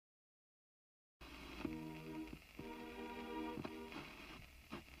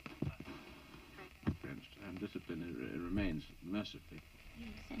philosophy. Yes,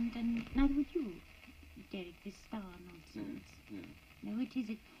 and now would you, Derek, this star nonsense? Yeah. No, it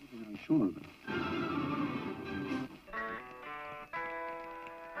is. I'm sure of it.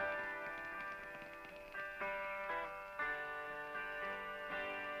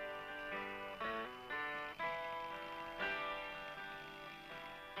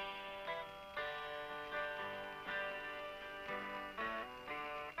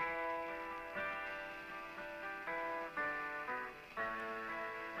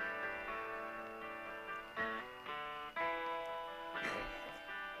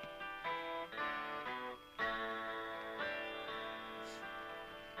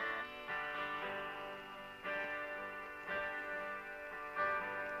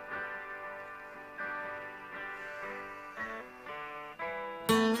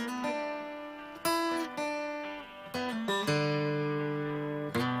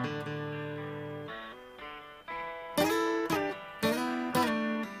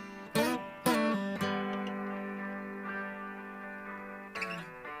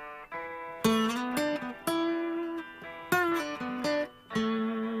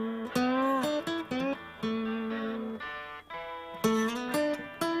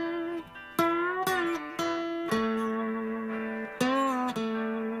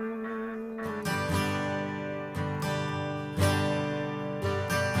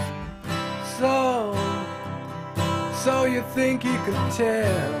 So you think you can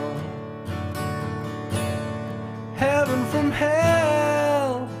tell heaven from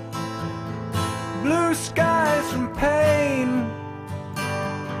hell, blue skies from pain?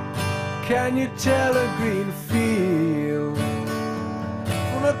 Can you tell a green field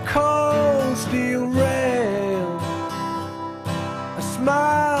from a cold steel rail, a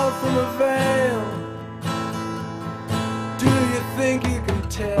smile from a veil? Do you think you can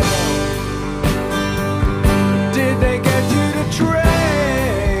tell? Did they get you to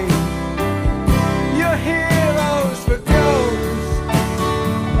train your heroes for ghosts,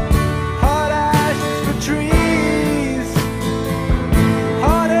 hot ashes for trees,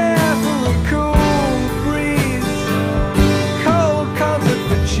 hot air for a cool breeze, cold comfort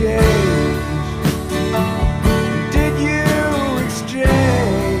for change? Did you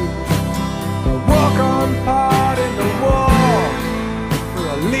exchange a walk-on part in the war for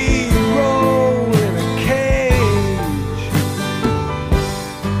a lead role in a cage?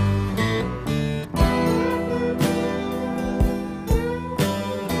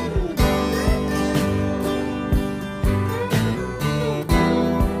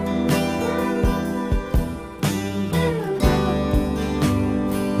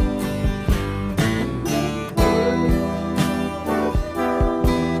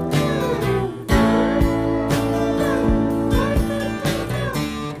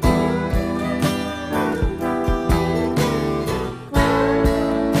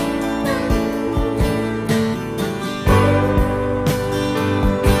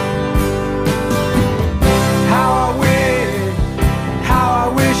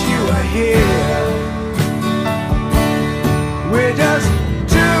 We're just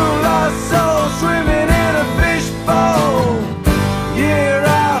two lost souls swimming in a fishbowl, year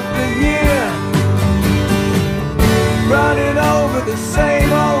after year, running over the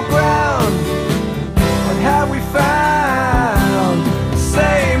same old ground. And have we found the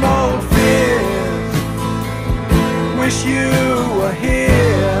same old fears? Wish you were here.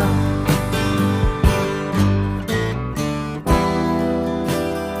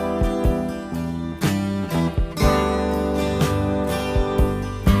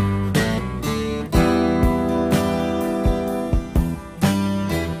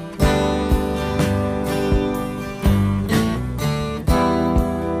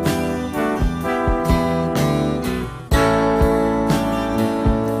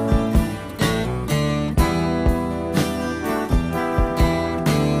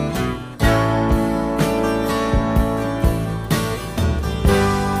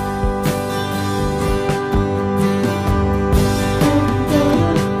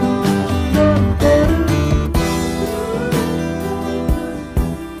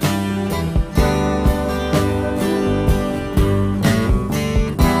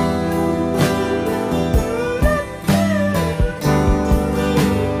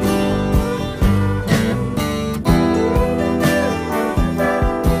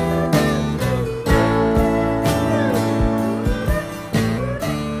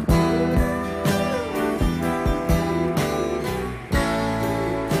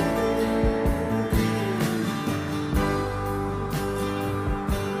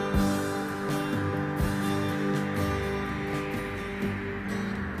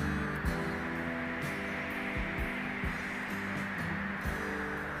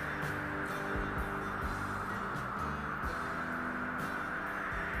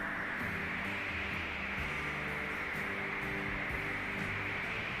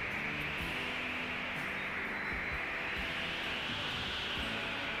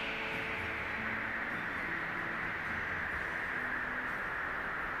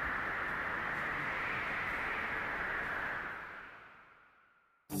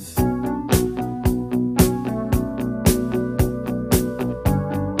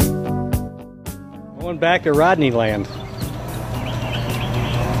 back to Rodney Land. That's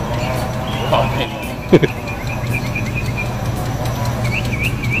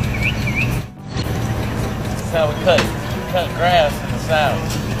how we cut grass in the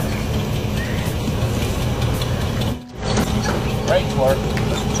south. Brakes work.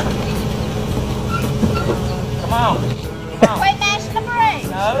 Come on. Quit mashing the brakes.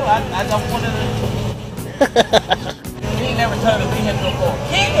 No, I don't want to. He ain't never told us we had to go for a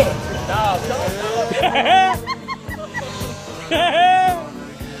kick it. No, don't.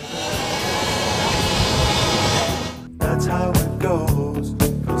 That's how it goes,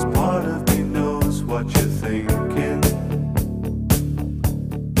 'cause part of me knows what you're thinking.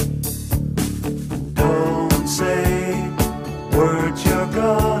 Don't say words you're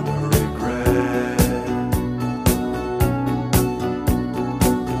gonna regret.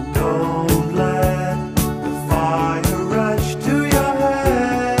 Don't let the fire rush to your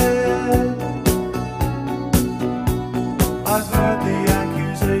head. I've heard the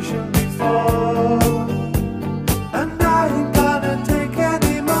accusation before, and I ain't gonna take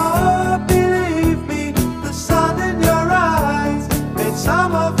any more. Believe me, the sun in your eyes made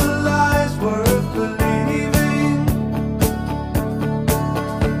some of the lies worth believing.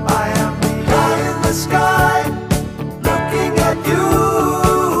 I am the eye in the sky.